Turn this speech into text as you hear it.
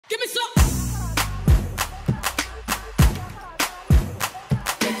me some.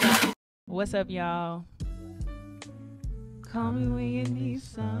 What's up, y'all? Call me when you need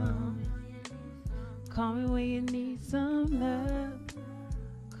some. Call me when you need some love.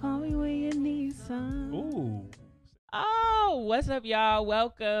 Call me when you need some. Ooh. Oh, what's up, y'all?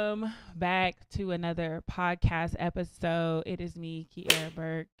 Welcome back to another podcast episode. It is me, Kiara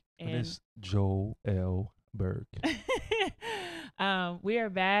Burke. And it's Joel L. Burke. We are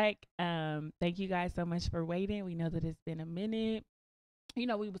back. Thank you guys so much for waiting. We know that it's been a minute. You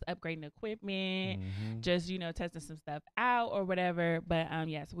know, we was upgrading equipment, just, testing some stuff out or whatever. But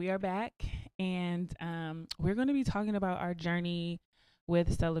yes, we are back. And we're going to be talking about our journey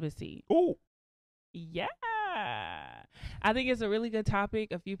with celibacy. Oh. Yeah. I think it's a really good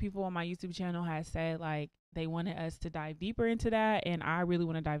topic. A few people on my YouTube channel has said like they wanted us to dive deeper into that, and I really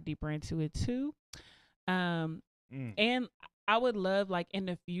want to dive deeper into it too. And I would love like in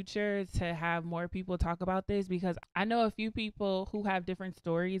the future to have more people talk about this, because I know a few people who have different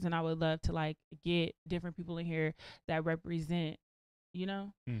stories, and I would love to like get different people in here that represent, each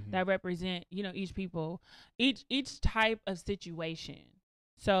people, each type of situation.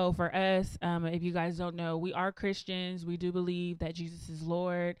 So for us, if you guys don't know, we are Christians. We do believe that Jesus is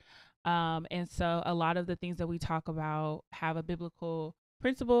Lord. And so a lot of the things that we talk about have a biblical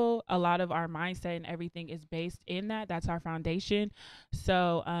principle. A lot of our mindset and everything is based in that. That's our foundation.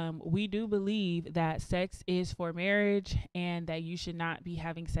 So we do believe that sex is for marriage, and that you should not be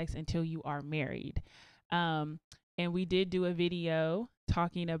having sex until you are married. And we did do a video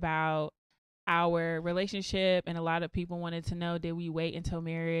talking about our relationship, and a lot of people wanted to know, did we wait until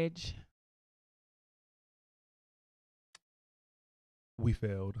marriage? We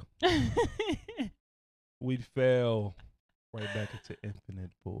failed. We fell right back into infinite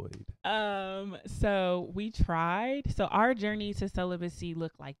void. So we tried. So our journey to celibacy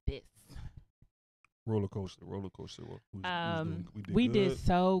looked like this. Roller coaster. We did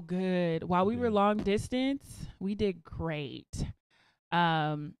so good. While we were long distance, we did great.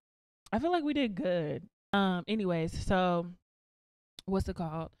 I feel like we did good. Anyways, so what's it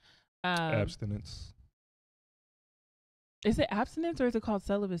called? Abstinence. Is it abstinence or is it called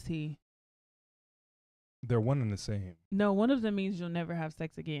celibacy? They're one and the same. No, one of them means you'll never have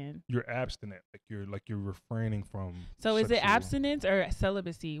sex again. You're abstinent, like you're refraining from. So is it abstinence or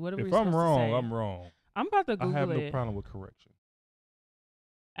celibacy? What are we If supposed I'm to wrong, say? I'm wrong. I'm about to Google it. I have no problem with correction.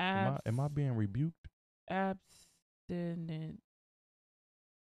 Am I being rebuked? Abstinent.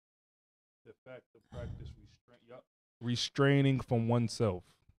 The fact of practice restraining from oneself.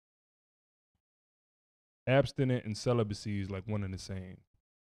 Abstinent and celibacy is like one and the same.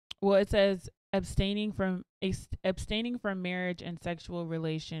 Well, it says abstaining from marriage and sexual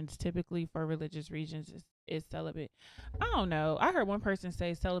relations, typically for religious reasons, is celibate. I don't know. I heard one person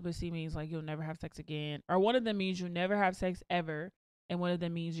say celibacy means like you'll never have sex again, or one of them means you'll never have sex ever, and one of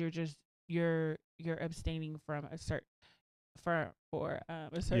them means you're abstaining from a certain for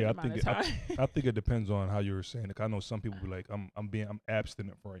a certain amount of time. I think it depends on how you're saying it. I know some people be like, I'm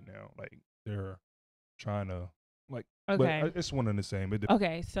abstinent for right now. Like they're trying to okay. But it's one and the same.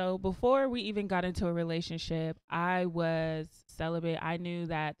 Okay, so before we even got into a relationship, I was celibate. I knew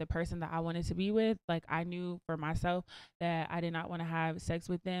that the person that I wanted to be with, like I knew for myself that I did not want to have sex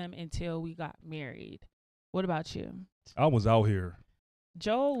with them until we got married. What about you? I was out here.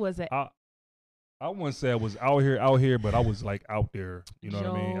 Joel was I wouldn't say I was out here, but I was like out there. You know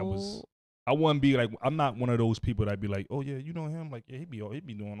what I mean? I wouldn't be like, I'm not one of those people that be like, oh yeah, you know him? Like, yeah, he be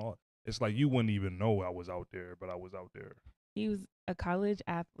doing all. It's like you wouldn't even know I was out there, but I was out there. He was a college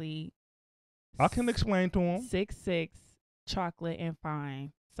athlete. I can explain to him. 6'6", chocolate and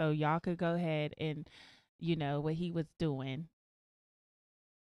fine. So y'all could go ahead and what he was doing.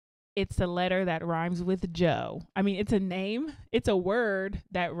 It's a letter that rhymes with Joe. I mean, it's a name. It's a word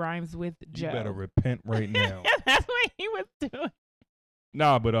that rhymes with Joe. You better repent right now. That's what he was doing.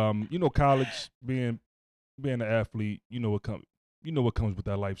 Nah, but college, being an athlete, what comes with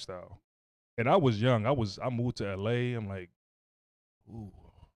that lifestyle. And I was young. I moved to LA. I'm like, ooh,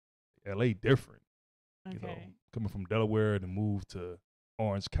 LA different. Okay. Coming from Delaware to move to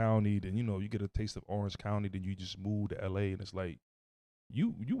Orange County, then you get a taste of Orange County, then you just move to LA, and it's like,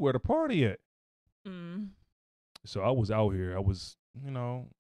 you where the party at? So I was out here. I was,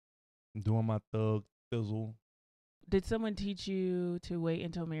 doing my thug thizzle. Did someone teach you to wait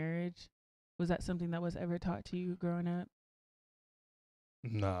until marriage? Was that something that was ever taught to you growing up?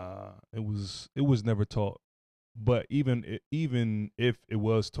 Nah, it was never taught. But even if it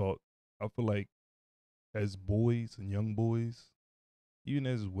was taught, I feel like as boys and young boys, even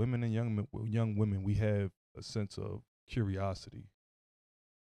as women and young women, we have a sense of curiosity.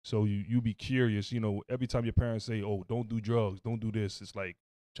 So you be curious, every time your parents say, "Oh, don't do drugs, don't do this," it's like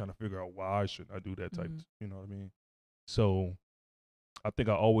trying to figure out why should I do that type. You know what I mean? So I think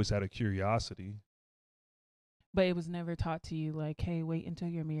I always had a curiosity. But it was never taught to you like, hey, wait until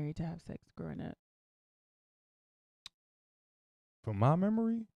you're married to have sex growing up. From my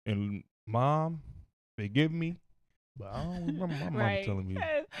memory, and mom, forgive me, but I don't remember my mother Right. telling me.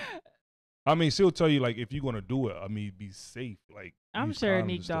 I mean, she'll tell you like if you're gonna do it, I mean, be safe, like I'm use sure condoms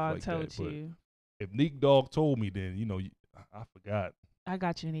Neek and stuff Dog like told that. But you. if Neek Dog told me, then I forgot. I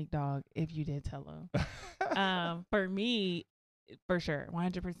got you, Neek Dog, if you did tell him. For me, for sure,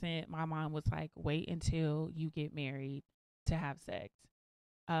 100%, my mom was like, wait until you get married to have sex.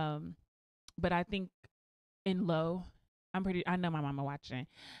 But I think in low, I know my mama watching.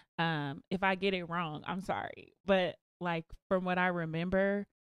 If I get it wrong, I'm sorry. But like from what I remember,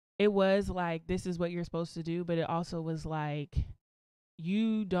 it was like this is what you're supposed to do, but it also was like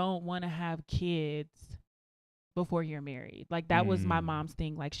you don't want to have kids before you're married. Like that was my mom's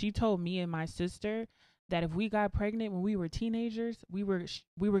thing. Like she told me and my sister that if we got pregnant when we were teenagers, we were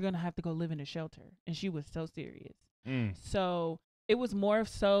going to have to go live in a shelter, and she was so serious. So it was more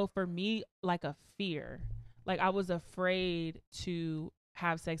so for me like a fear. Like I was afraid to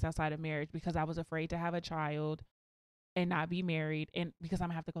have sex outside of marriage because I was afraid to have a child and not be married, and because I'm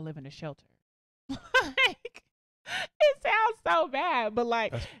gonna have to go live in a shelter. Like it sounds so bad, but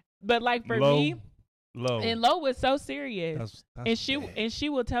like for low, me, low. and Lo was so serious. That's And she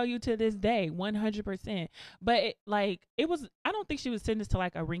will tell you to this day 100%. But it was, I don't think she would send us to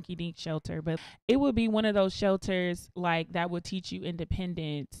like a rinky dink shelter, but it would be one of those shelters like that would teach you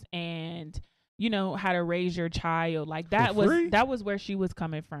independence and how to raise your child. Like that was where she was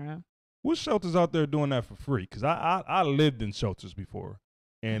coming from. What shelters out there doing that for free? Because I lived in shelters before.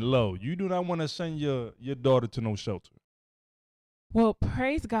 And Lo, you do not want to send your daughter to no shelter. Well,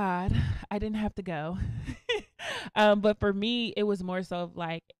 praise God, I didn't have to go. But for me, it was more so of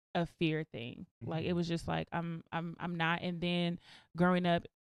like a fear thing. Like it was just like I'm not. And then growing up,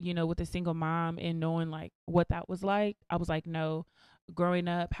 with a single mom and knowing like what that was like, I was like, no. Growing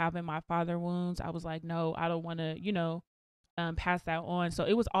up, having my father wounds, I was like, no, I don't want to, pass that on. So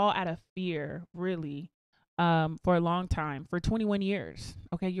it was all out of fear, really, for a long time, for 21 years.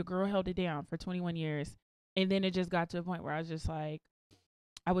 Okay, your girl held it down for 21 years. And then it just got to a point where I was just like,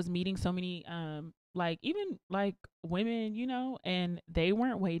 I was meeting so many like even like women, and they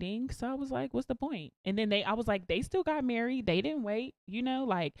weren't waiting. So I was like, what's the point? And then I was like, they still got married. They didn't wait,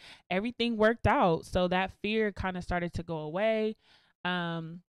 like everything worked out. So that fear kind of started to go away.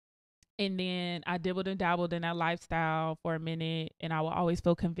 And then I dibbled and dabbled in that lifestyle for a minute, and I would always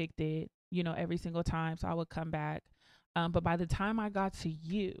feel convicted, every single time. So I would come back. But by the time I got to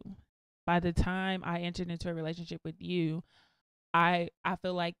you, by the time I entered into a relationship with you, I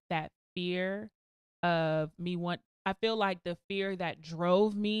feel like that fear of I feel like the fear that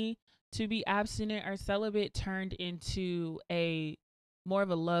drove me to be abstinent or celibate turned into a more of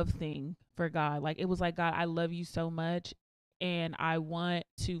a love thing for God. Like it was like, God, I love you so much and I want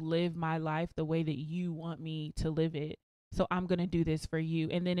to live my life the way that you want me to live it. So I'm going to do this for you.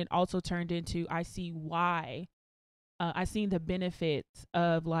 And then it also turned into I see why. I seen the benefits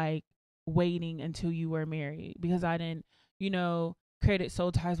of like waiting until you were married because I didn't, created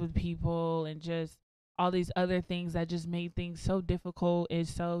soul ties with people and just all these other things that just made things so difficult and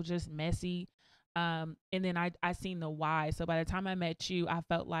so just messy. And then I seen the why. So by the time I met you, I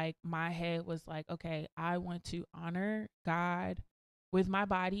felt like my head was like, okay, I want to honor God with my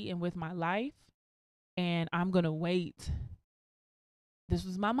body and with my life. And I'm going to wait. This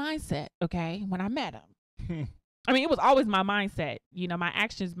was my mindset, okay, when I met him. I mean, it was always my mindset. My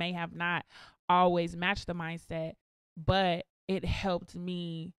actions may have not always matched the mindset, but it helped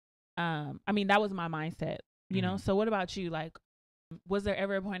me. I mean, that was my mindset, So what about you? Like, was there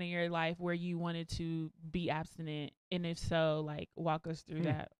ever a point in your life where you wanted to be abstinent? And if so, like, walk us through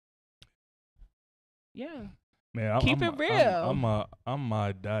that. Yeah. Man, Keep it real. I'm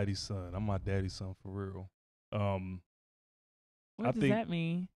my daddy's son. I'm my daddy's son for real. What does that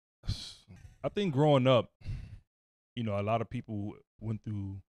mean? I think growing up, a lot of people went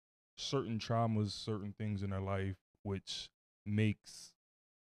through certain traumas, certain things in their life, which makes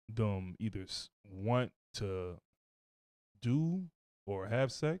them either want to do or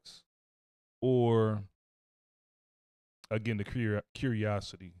have sex, or again the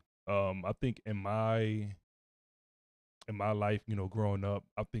curiosity. I think in my life, growing up,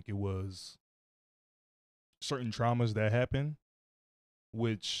 I think it was certain traumas that happened,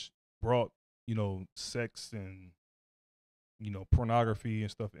 which brought sex and pornography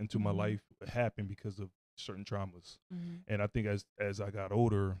and stuff into my life happened because of certain traumas. Mm-hmm. And I think as I got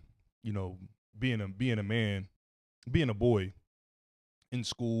older, you know, being a man, being a boy in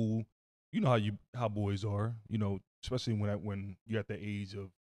school, you know how boys are, you know, especially when you're at the age of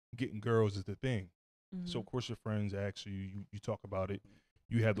getting girls is the thing. So Mm-hmm. of course your friends ask you, you talk about it,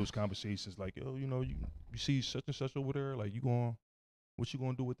 you have those conversations like, oh, you know, you see such and such over there, like what you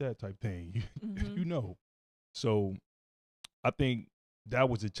gonna do with that type thing, Mm-hmm. you know. So I think that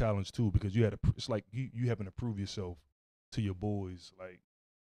was a challenge too because you had to. It's like you having to prove yourself to your boys. Like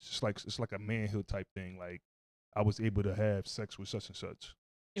it's like a manhood type thing. Like I was able to have sex with such and such.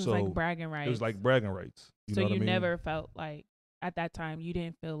 It was like So bragging it was rights. like bragging rights. You So know what I you mean? never felt like at that time you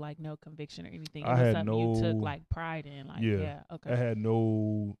didn't feel like no conviction or anything. It I was had something you took no, like pride in. Like, yeah, yeah, I okay, had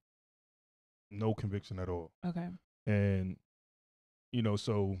no conviction at all. okay. And you know,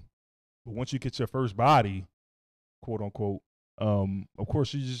 so but once you get your first body, quote unquote, of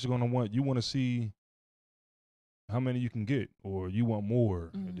course you're just gonna you want to see how many you can get, or you want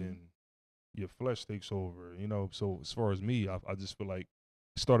more, and Mm-hmm. then your flesh takes over. You know, so as far as me, I just feel like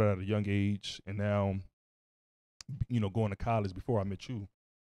it started at a young age, and now, you know, going to college before I met you,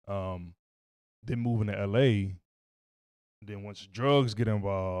 um, then moving to LA. Then once drugs get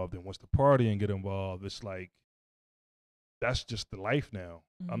involved, and once the partying get involved, it's like that's just the life now.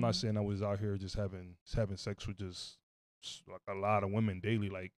 I'm not Mm-hmm. saying I was out here just having sex with just like a lot of women daily.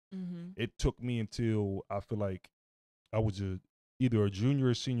 Like Mm-hmm. it took me until I feel like I was either a junior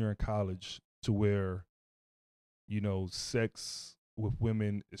or senior in college to where, you know, sex with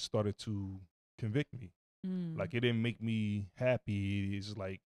women it started to convict me. Mm. Like it didn't make me happy. It's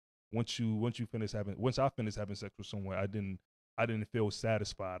like once I finished having sex with someone, I didn't feel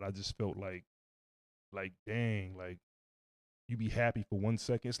satisfied. I just felt like dang, like you be happy for 1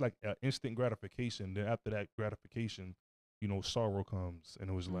 second. It's like instant gratification. Then after that gratification, you know, sorrow comes, and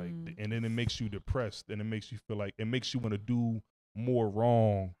it was like, Mm. and then it makes you depressed, and it makes you feel like it makes you want to do more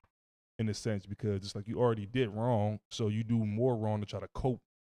wrong in a sense because it's like you already did wrong, so you do more wrong to try to With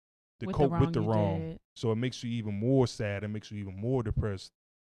the cope with wrong the you wrong. did. So it makes you even more sad. It makes you even more depressed,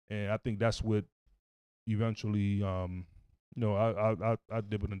 and I think that's what eventually, you know, I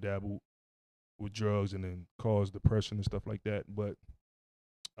dibbled and dabbled with drugs and then caused depression and stuff like that. But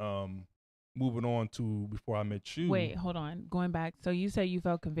um, moving on to before I met you, Wait, hold on. Going back. So you say you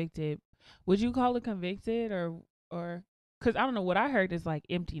felt convicted. Would you call it convicted or because I don't know what I heard is like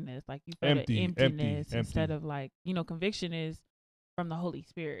emptiness. Like you felt an emptiness instead empty. of like conviction is from the Holy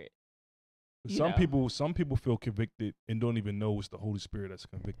Spirit. You Some know. people, some people feel convicted and don't even know it's the Holy Spirit that's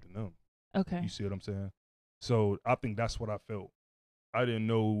convicting them. You Okay. see what I'm saying? So I think that's what I felt. I didn't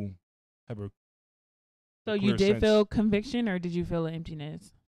know, have a So you clear did sense. feel conviction or did you feel an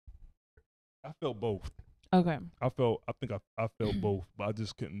emptiness? I felt both. Okay. I think I felt both, but I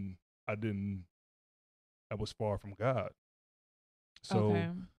just couldn't. I didn't. I was far from God. So, Okay.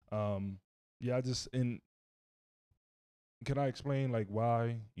 um, yeah, I just and can I explain like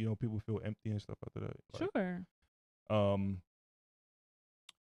why people feel empty and stuff after that? Like, Sure. um,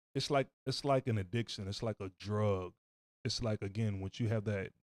 it's like an addiction. It's like a drug. It's like again, once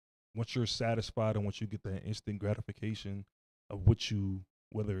you're satisfied and once you get that instant gratification of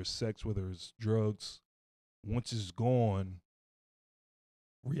whether it's sex, whether it's drugs, once it's gone,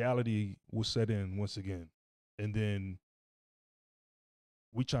 reality will set in once again, and then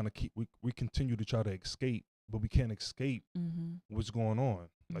we continue to try to escape, but we can't escape Mm-hmm. what's going on.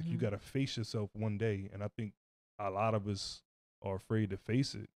 Like you Mm-hmm. got to face yourself one day, and I think a lot of us are afraid to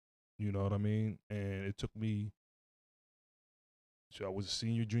face it. You know what I mean? And it took me. So I was a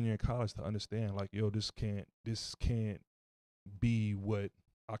senior, junior in college to understand, like, yo, this can't be what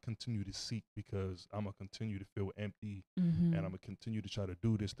I continue to seek because I'm gonna continue to feel empty, and Mm-hmm. I'm gonna continue to try to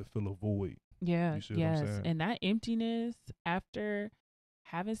do this to fill a void. Yeah. You see what I'm Yes. saying? And that emptiness after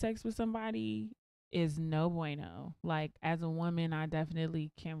having sex with somebody is no bueno. Like as a woman, I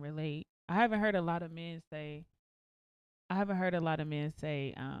definitely can relate. I haven't heard a lot of men say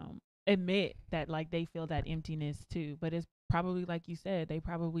admit that like they feel that emptiness too, but it's probably like you said, they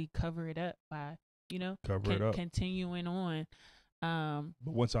probably cover it up by, Cover it up. continuing on.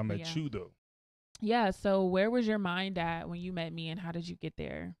 But once I But met yeah. you, though, Yeah, so where was your mind at when you met me and how did you get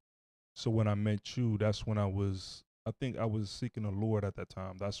there? so when I met you, that's when I think I was seeking the Lord at that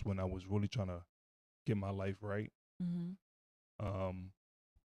time. That's when I was really trying to get my life right. Mhm. Um,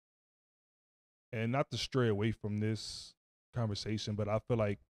 and not to stray away from this conversation, but I feel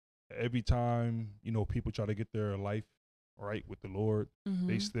like every time, people try to get their life right with the Lord, Mhm.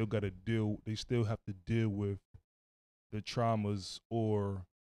 they still have to deal with the traumas or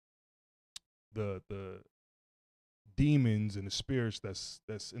the demons and the spirits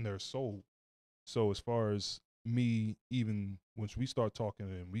that's in their soul. So as far as me, even once we start talking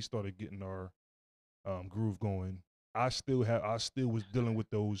and we started getting our groove going, I still was dealing with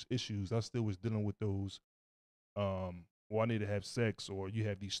those issues. I still was dealing with those well, I need to have sex, or you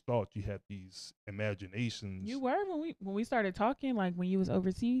have these thoughts, you have these You imaginations. were when we started talking, like when you was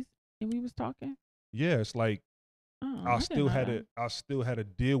overseas and we was talking. Yeah, it's like Oh, I didn't know that. I still had to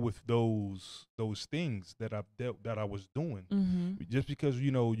deal with those things that I was doing. Mm-hmm. Just because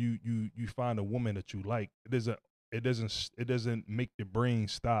you find a woman that you like, it doesn't make the brain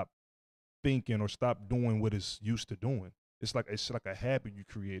stop thinking or stop doing what it's used to doing. It's like a habit you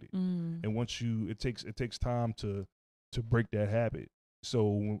created, Mm. and once you it takes time to break that habit. So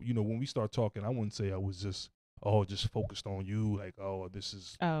when we start talking, I wouldn't say I was just focused on you, like, oh, this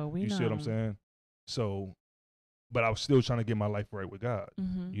is, Oh, we you see what I'm know. saying? So, but I was still trying to get my life right with God.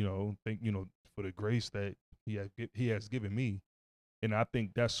 Mm-hmm. Think for the grace that He has given me, and I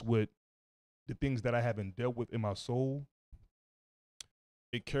think that's what the things that I haven't dealt with in my soul,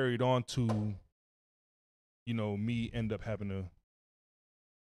 it carried on to me end up having a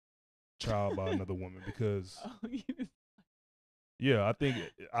child by another woman because Oh, you- yeah, I think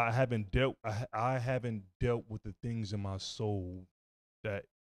I haven't dealt with the things in my soul that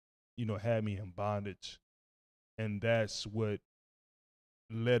had me in bondage, and that's what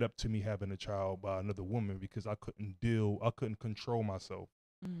led up to me having a child by another woman because I couldn't control myself.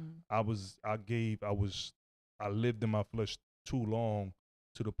 mm. I lived in my flesh too long,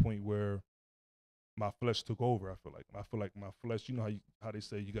 to the point where my flesh took over. I feel like my flesh, how they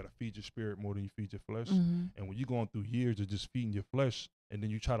say you got to feed your spirit more than you feed your flesh. Mm-hmm. And when you're going through years of just feeding your flesh, and then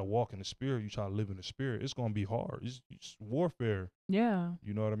you try to walk in the spirit, you try to live in the spirit, it's going to be hard. It's warfare. Yeah.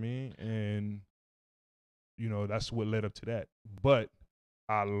 You know what I mean? And that's what led up to that. But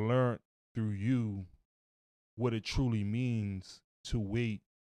I learned through you what it truly means to wait,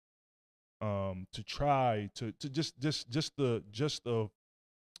 to try to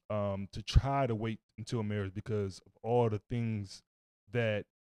to try to wait until marriage, because of all the things that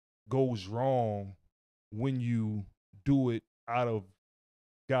goes wrong when you do it out of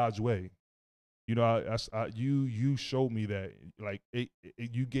God's way. You showed me that, like,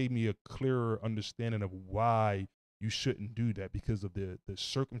 you gave me a clearer understanding of why you shouldn't do that, because of the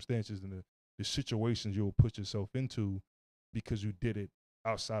circumstances and the situations you'll put yourself into because you did it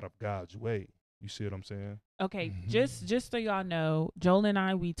outside of God's way. You see what I'm saying? Okay, Mm-hmm. just so y'all know, Joel and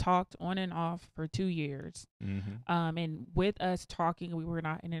I, we talked on and off for 2 years. Mm-hmm. And with us talking, we were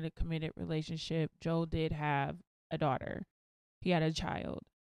not in a committed relationship. Joel did have a daughter. He had a child.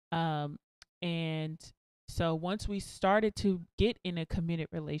 Um, and so once we started to get in a committed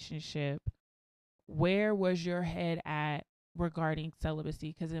relationship, where was your head at regarding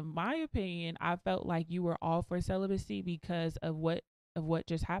celibacy? Because in my opinion, I felt like you were all for celibacy because of what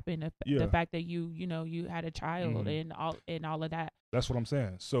just happened. The Yeah. fact that you had a child Mm. and all of that. That's what I'm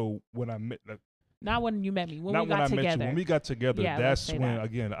saying. So when I met, Not when you met me. When we not when got I met you, when together. we got together, Yeah, let's that's say when that.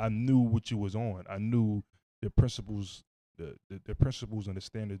 again I knew what you was on. I knew the principles, the principles and the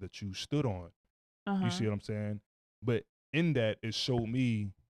standards that you stood on. Uh You huh. see what I'm saying? But in that, it showed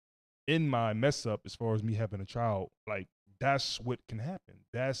me in my mess up as far as me having a child, like, that's what can happen.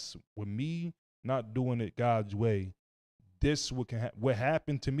 That's with me not doing it God's way. This what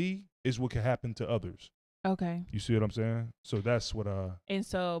happened to me is what can happen to others. Okay. You see what I'm saying? So that's what And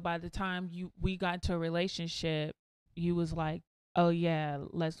so by the time we got into a relationship, you was like, "Oh yeah,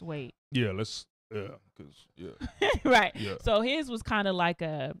 let's wait." yeah, let's yeah, cause yeah. Right. Yeah. So his was kind of like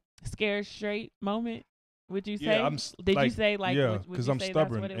a scared straight moment. Would you Yeah, say? Did you like, say like? yeah, Would cuz you I'm say that's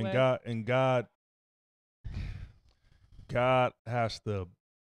stubborn, what it and was? God has to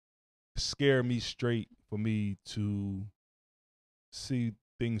scare me straight for me to see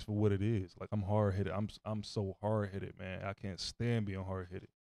things for what it is. Like, I'm hard-headed. I'm so hard-headed, man. I can't stand being hard-headed.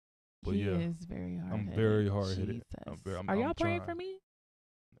 But He yeah, is very hard I'm headed. very hard-headed. Jesus. Are I'm y'all praying for trying. me?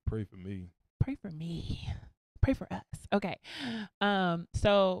 Pray for me. Pray for me. Pray for us. Okay.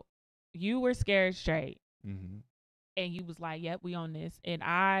 So you were scared straight Mhm. and you was like, "Yep, we on this." And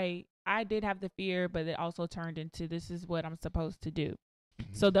I did have the fear, but it also turned into this is what I'm supposed to do.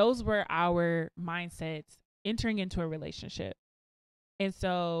 Mhm. So those were our mindsets entering into a relationship. And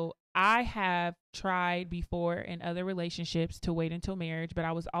so I have tried before in other relationships to wait until marriage, but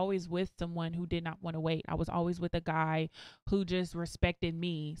I was always with someone who did not want to wait. I was always with a guy who just respected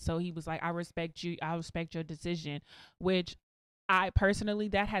me. So he was like, I respect you. I respect your decision, which I personally,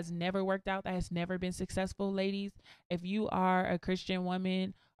 that has never worked out. That has never been successful, ladies. If you are a Christian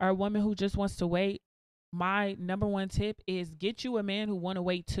woman or a woman who just wants to wait, my number one tip is get you a man who want to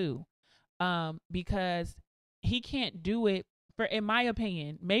wait too. Because he can't do it For in my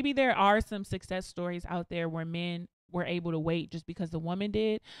opinion, maybe there are some success stories out there where men were able to wait just because the woman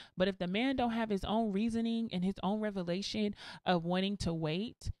did, but if the man don't have his own reasoning and his own revelation of wanting to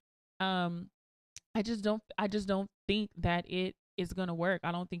wait, um I just don't think that it is going to work.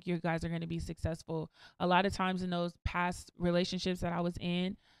 I don't think you guys are going to be successful. A lot of times in those past relationships that I was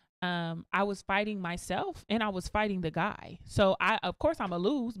in, I was fighting myself and I was fighting the guy. So I, of course, I'm a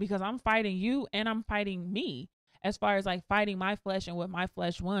lose because I'm fighting you and I'm fighting me as far as like fighting my flesh and what my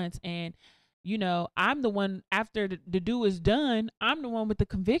flesh wants. And I'm the one after the do is done. I'm the one with the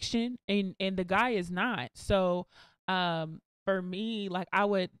conviction, and the guy is not. So, for me, like I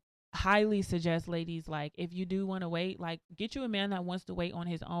would highly suggest, ladies, like if you do want to wait, like get you a man that wants to wait on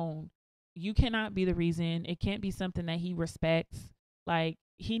his own. You cannot be the reason. It can't be something that he respects. Like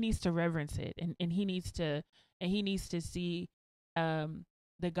he needs to reverence it, and he needs to see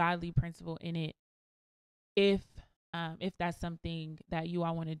the godly principle in it, if if that's something that you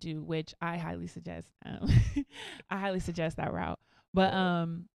all want to do, which I highly suggest. I highly suggest that route. But Oh,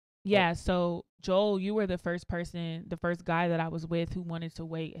 oh, yeah, so Joel, you were the first person, the first guy that I was with who wanted to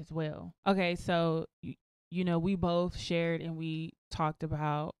wait as well. Okay, so we both shared and we talked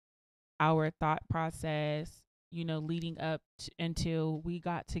about our thought process, leading up until we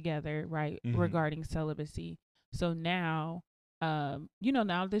got together, right, mm-hmm. regarding celibacy. So now, now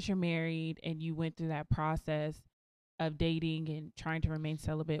that you're married and you went through that process of dating and trying to remain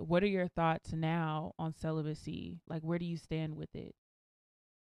celibate, what are your thoughts now on celibacy? Like, where do you stand with it?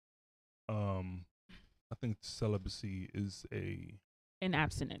 Um, I think celibacy is a In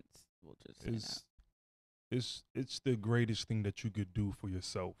abstinence, we'll just say that. is it's the greatest thing that you could do for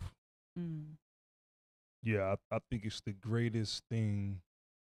yourself. Mm. Yeah, I think it's the greatest thing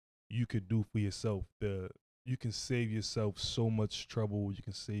you could do for yourself. You can save yourself so much trouble. You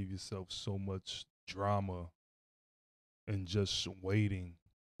can save yourself so much drama and just waiting.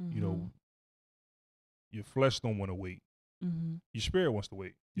 You Mm-hmm. know, your flesh don't want to wait. Mm-hmm. Your spirit wants to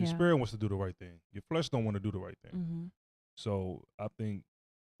wait. Your Yeah. spirit wants to do the right thing. Your flesh don't want to do the right thing. Mm-hmm. So I think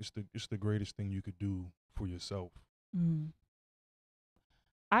it's the greatest thing you could do for yourself. Mm-hmm.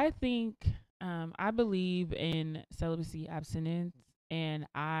 I think I believe in celibacy abstinence and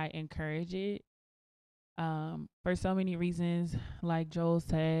I encourage it for so many reasons. Like Joel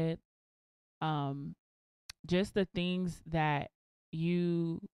said, um, just the things that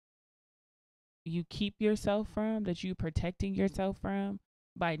you you keep yourself from, that you protecting yourself from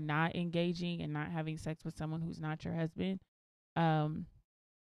by not engaging and not having sex with someone who's not your husband. Um,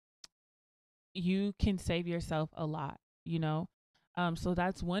 you can save yourself a lot, you know? So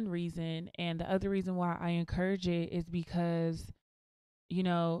that's one reason. And the other reason why I encourage it is because, you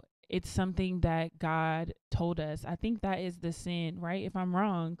know, it's something that God told us. I think that is the sin, right? If I'm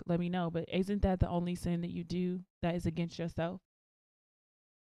wrong, let me know. But isn't that the only sin that you do that is against yourself?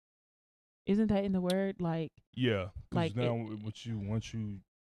 Isn't that in the word? Yeah, Like because it, now what you once you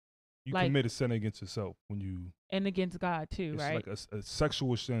like, commit a sin against yourself when you and against God too, it's right? like a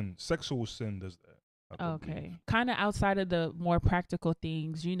sexual sin. Sexual sin does that. I believe. Okay. Kind of outside of the more practical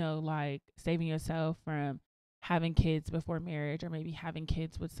things, like saving yourself from having kids before marriage, or maybe having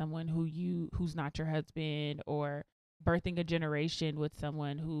kids with someone who's not your husband, or birthing a generation with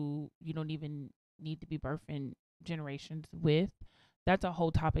someone who you don't even need to be birthing generations with. That's a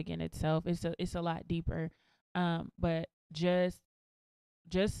whole topic in itself. It's a lot deeper. But just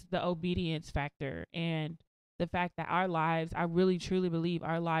the obedience factor and the fact that our lives, I really truly believe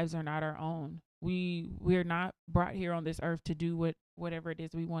our lives are not our own. We're not brought here on this earth to do whatever it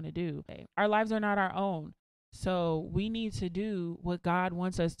is we want to do. Our lives are not our own. So we need to do what God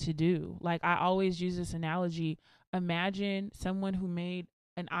wants us to do. Like I always use this analogy. Imagine someone who made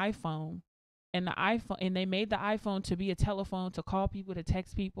an iPhone, and they made the iPhone to be a telephone, to call people, to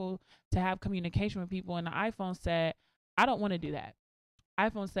text people, to have communication with people, and the iPhone said, I don't want to do that.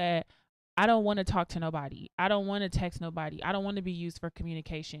 iPhone said, I don't want to talk to nobody. I don't want to text nobody. I don't want to be used for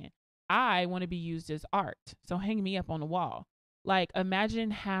communication. I want to be used as art. So hang me up on the wall. Like imagine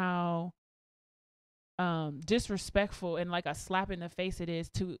how disrespectful and like a slap in the face it is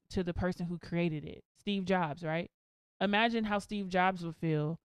to the person who created it. Steve Jobs, right? Imagine how Steve Jobs would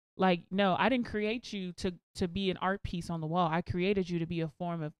feel. Like, no, I didn't create you to be an art piece on the wall. I created you to be a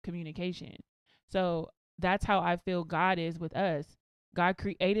form of communication. So that's how I feel God is with us. God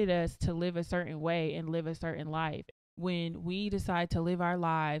created us to live a certain way and live a certain life. When we decide to live our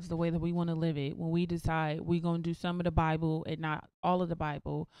lives the way that we want to live it, when we decide we're going to do some of the Bible and not all of the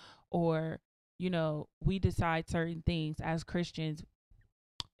Bible, or, we decide certain things as Christians,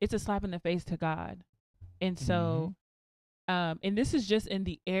 it's a slap in the face to God. And Mm-hmm. so, and this is just in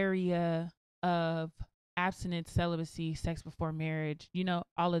the area of abstinence, celibacy, sex before marriage,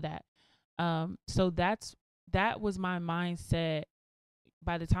 all of that. So that was my mindset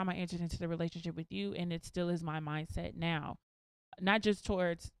by the time I entered into the relationship with you, and it still is my mindset now. Not just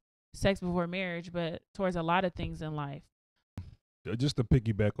towards sex before marriage, but towards a lot of things in life. Just to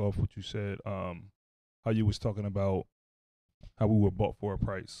piggyback off what you said, how you was talking about how we were bought for a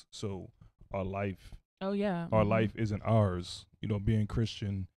price. So our life, Oh yeah, our life isn't ours. Being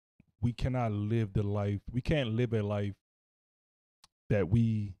Christian, we cannot live the life. We can't live a life that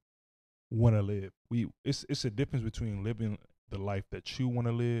we want to live. It's a difference between living the life that you want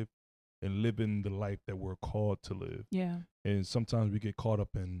to live and living the life that we're called to live. Yeah. And sometimes we get caught up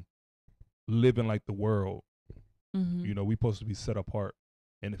in living like the world. We're supposed to be set apart.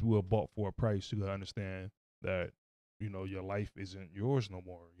 And if we were bought for a price, you gotta understand that your life isn't yours no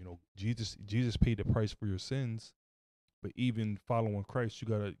more. Jesus paid the price for your sins. But even following Christ,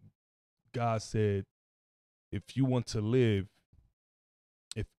 God said, if you want to live,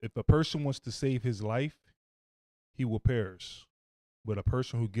 if a person wants to save his life, he will perish. But a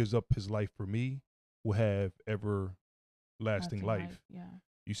person who gives up his life for me will have everlasting life. Yeah.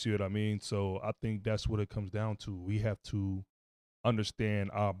 You see what I mean? So I think that's what it comes down to. We have to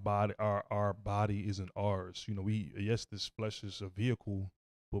understand our body. Our body isn't ours. Yes, this flesh is a vehicle,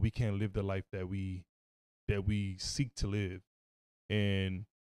 but we can't live the life that we seek to live, and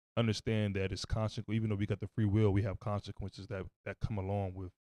understand that it's consequence. Even though we got the free will, we have consequences that come along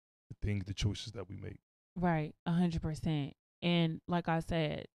with the choices that we make. Right, 100%. And like I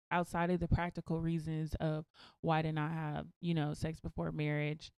said, outside of the practical reasons of why did not have sex before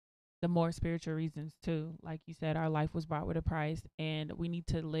marriage, the more spiritual reasons too. Like you said, our life was bought with a price, and we need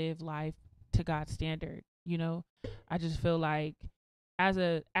to live life to God's standard. I just feel like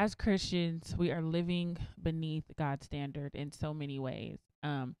as Christians, we are living beneath God's standard in so many ways.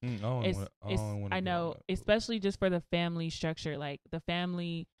 I know, especially just for the family structure, like the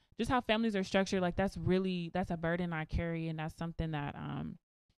family, just how families are structured. Like that's a burden I carry, and that's something that I'm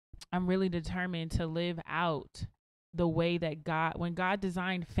really determined to live out the way that when God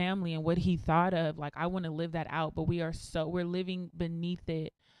designed family and what He thought of. Like I want to live that out, but we're living beneath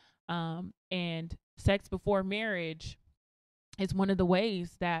it. And sex before marriage is one of the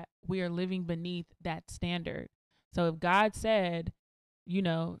ways that we are living beneath that standard. So if God said,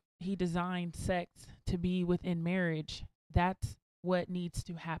 He designed sex to be within marriage, that's what needs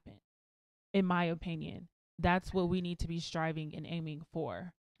to happen. In my opinion, that's what we need to be striving and aiming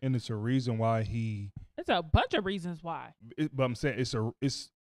for. And it's a reason why It's a bunch of reasons why. But I'm saying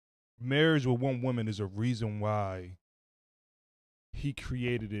it's marriage with one woman is a reason why He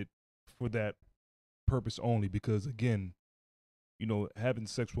created it for that purpose only. Because again, having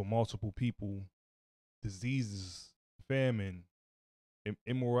sex with multiple people, diseases, famine,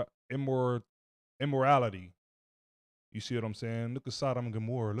 immorality. You see what I'm saying? Look at Sodom and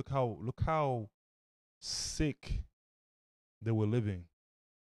Gomorrah. Look how sick they were living.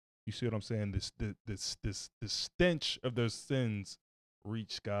 You see what I'm saying? This stench of their sins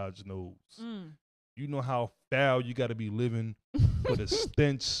reached God's nose. You know how foul you got to be living for the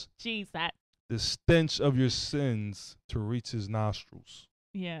stench. Jeez, that. The stench of your sins to reach His nostrils.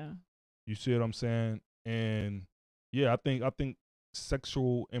 Yeah. You see what I'm saying? And yeah, I think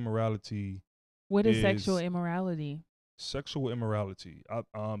sexual immorality. What is sexual immorality? Sexual immorality.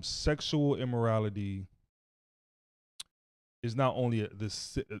 Sexual immorality is not only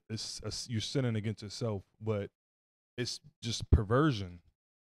you're sinning against yourself, but it's just perversion.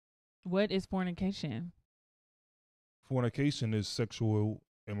 What is fornication? Fornication is sexual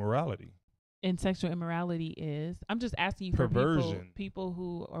immorality. And sexual immorality is? I'm just asking you perversion. For people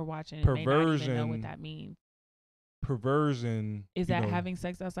who are watching and may not even know what that means. Perversion is that having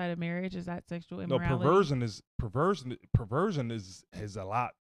sex outside of marriage? Is that sexual immorality? No, perversion is a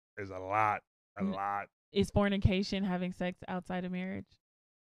lot. Is fornication having sex outside of marriage?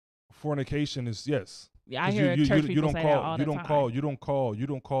 Fornication is, yes. Yeah, I hear church people say that all the time. You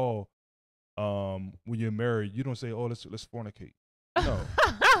don't call when you're married, you don't say, "Oh, let's fornicate." No.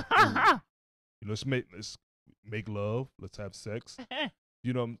 Let's make love, let's have sex.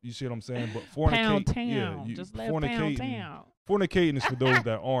 You see what I'm saying? But fornicating, just let pound town. Fornicating is for those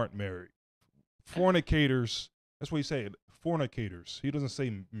that aren't married. Fornicators, that's what he said. Fornicators. He doesn't say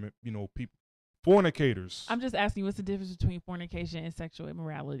people. Fornicators. I'm just asking, what's the difference between fornication and sexual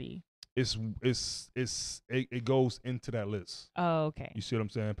immorality? It goes into that list. Oh, okay. You see what I'm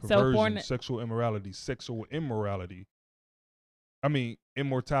saying? Perversion, sexual immorality. I mean,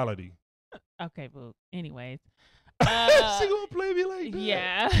 immortality. Okay, well, anyways. She gonna play me like that?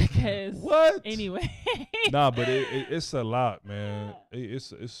 Yeah, because what? Anyway. Nah, but it's a lot, man.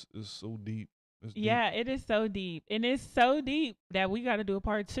 It's so deep. It's deep. Yeah, it is so deep. And it's so deep that we got to do a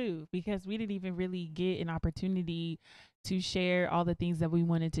part 2 because we didn't even really get an opportunity to share all the things that we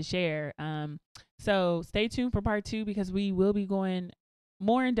wanted to share. So stay tuned for part 2 because we will be going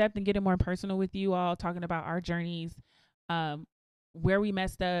more in depth and getting more personal with you all, talking about our journeys, um, where we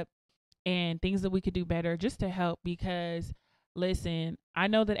messed up, and things that we could do better just to help. Because listen, I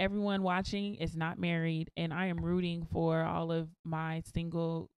know that everyone watching is not married, and I am rooting for all of my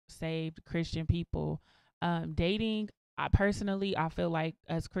single saved Christian people. Dating, I feel like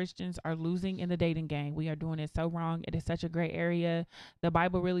as Christians are losing in the dating game. We are doing it so wrong. It is such a gray area. The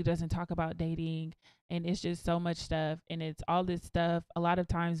Bible really doesn't talk about dating, and it's just so much stuff, and it's all this stuff. A lot of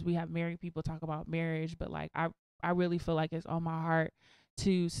times we have married people talk about marriage, but like I really feel like it's on my heart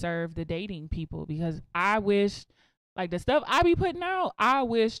to serve the dating people, because I wish, like the stuff I be putting out, I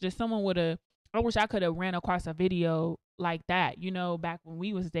wish that someone would have, I wish I could have ran across a video like that, back when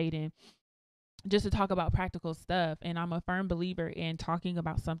we was dating, just to talk about practical stuff. And I'm a firm believer in talking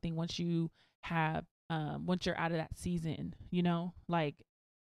about something once you have, once you're out of that season, like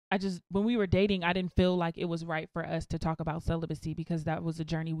when we were dating, I didn't feel like it was right for us to talk about celibacy because that was a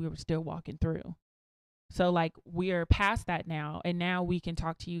journey we were still walking through. So like we're past that now, and now we can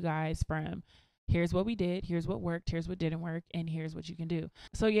talk to you guys from here's what we did, here's what worked, here's what didn't work, and here's what you can do.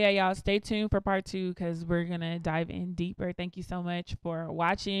 So yeah, y'all stay tuned for part 2 because we're gonna dive in deeper. Thank you so much for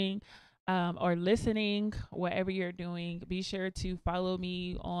watching or listening, whatever you're doing. Be sure to follow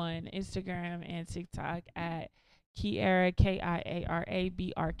me on Instagram and TikTok at Kiara,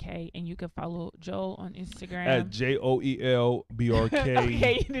 KIARABRK, and you can follow Joel on Instagram at JOELBRK.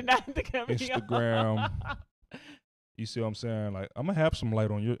 Okay, you did not have to come Instagram. You see what I'm saying? Like, I'm gonna have some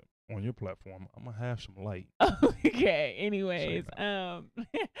light on your platform. I'm gonna have some light. Okay. Anyways,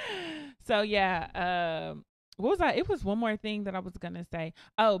 so yeah, what was I? It was one more thing that I was gonna say.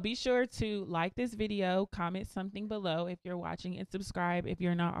 Oh, be sure to like this video, comment something below if you're watching, and subscribe if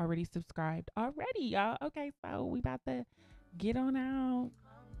you're not already subscribed already, y'all. Okay, so we about to get on out.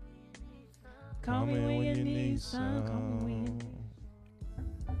 Call me when you need some.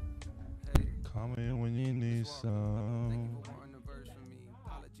 Call me when you need some.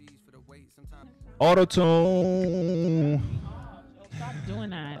 Auto-tune. Stop doing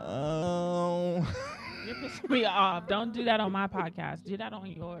that. Oh. You're pissing me off. Don't do that on my podcast. Do that on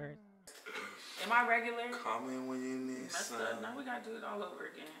yours. Am I regular? Call me when you need some. Now we gotta do it all over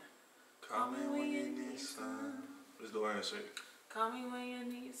again. Call me when you need some. Let's do answer. Call me when you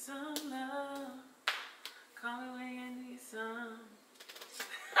need some love. Call me when you need some.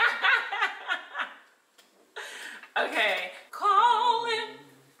 Okay, call him.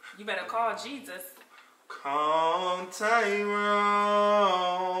 You better call Jesus. Call Tyrone.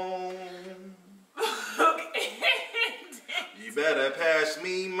 Okay. You better pass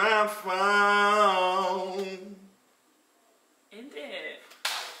me my phone.